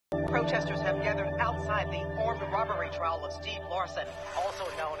Protesters have gathered outside the armed robbery trial of Steve Larson, also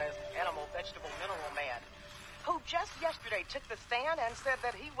known as Animal Vegetable Mineral Man, who just yesterday took the stand and said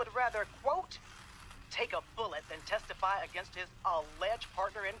that he would rather, quote, take a bullet than testify against his alleged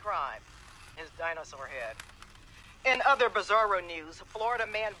partner in crime, his dinosaur head. In other bizarro news, Florida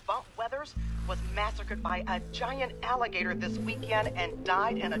man Bump Weathers was massacred by a giant alligator this weekend and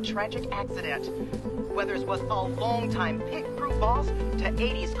died in a tragic accident. Weathers was a longtime pit crew boss to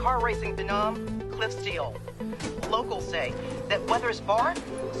 80s car racing phenom Cliff Steele. Locals say that Weathers' bar,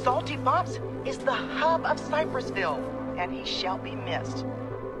 Salty Bumps, is the hub of Cypressville, and he shall be missed.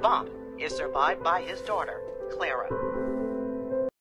 Bump is survived by his daughter, Clara.